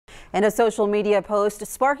In a social media post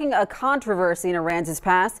sparking a controversy in Aransas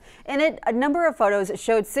Pass. In it, a number of photos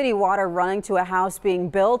showed city water running to a house being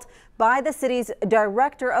built by the city's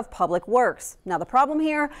director of public works. Now the problem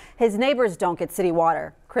here, his neighbors don't get city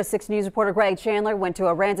water. Chris 6 News reporter Greg Chandler went to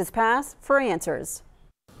Aransas Pass for answers.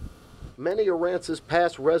 Many Aransas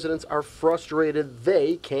Pass residents are frustrated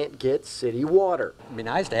they can't get city water. It'd be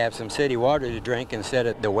nice to have some city water to drink instead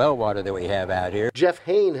of the well water that we have out here. Jeff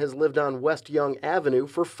Hain has lived on West Young Avenue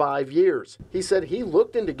for 5 years. He said he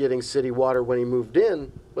looked into getting city water when he moved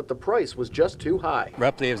in, but the price was just too high.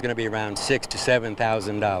 Roughly it was going to be around $6,000 to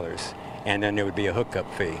 $7,000, and then there would be a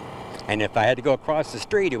hookup fee. And if I had to go across the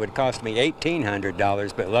street, it would cost me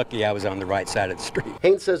 $1,800, but lucky I was on the right side of the street.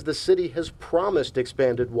 Hain says the city has promised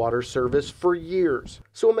expanded water service for years.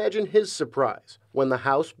 So imagine his surprise when the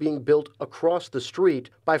house being built across the street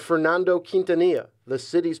by Fernando Quintanilla, the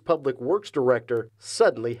city's public works director,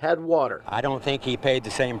 suddenly had water. I don't think he paid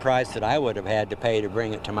the same price that I would have had to pay to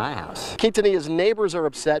bring it to my house. Quintanilla's neighbors are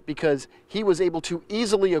upset because he was able to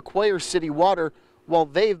easily acquire city water while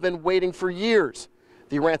they've been waiting for years.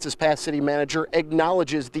 The Aransas Pass city manager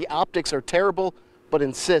acknowledges the optics are terrible, but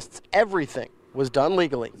insists everything was done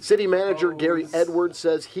legally. City manager Gary Edwards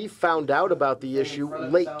says he found out about the issue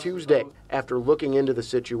late Tuesday. After looking into the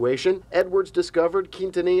situation, Edwards discovered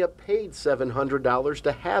Quintanilla paid $700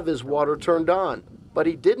 to have his water turned on, but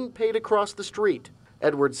he didn't pay to cross the street.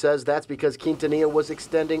 Edwards says that's because Quintanilla was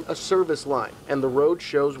extending a service line, and the road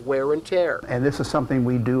shows wear and tear. And this is something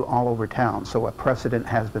we do all over town, so a precedent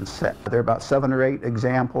has been set. There are about 7 or 8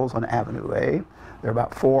 examples on Avenue A. There are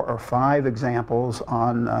about 4 or 5 examples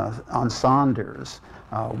on Saunders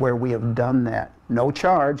where we have done that. No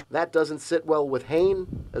charge. That doesn't sit well with Hain,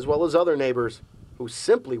 as well as other neighbors who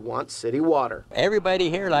simply want city water.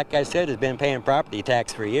 Everybody here, like I said, has been paying property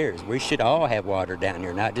tax for years. We should all have water down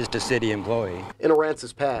here, not just a city employee. In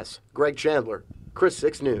Aransas Pass, Greg Chandler, Chris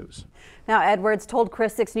 6 News. Now, Edwards told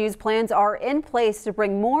Chris 6 News plans are in place to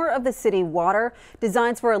bring more of the city water.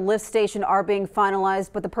 Designs for a lift station are being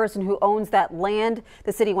finalized, but the person who owns that land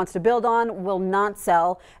the city wants to build on will not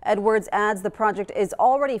sell. Edwards adds the project is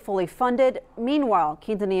already fully funded. Meanwhile,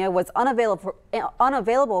 Quintanilla was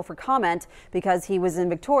unavailable for comment because he was in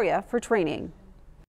Victoria for training.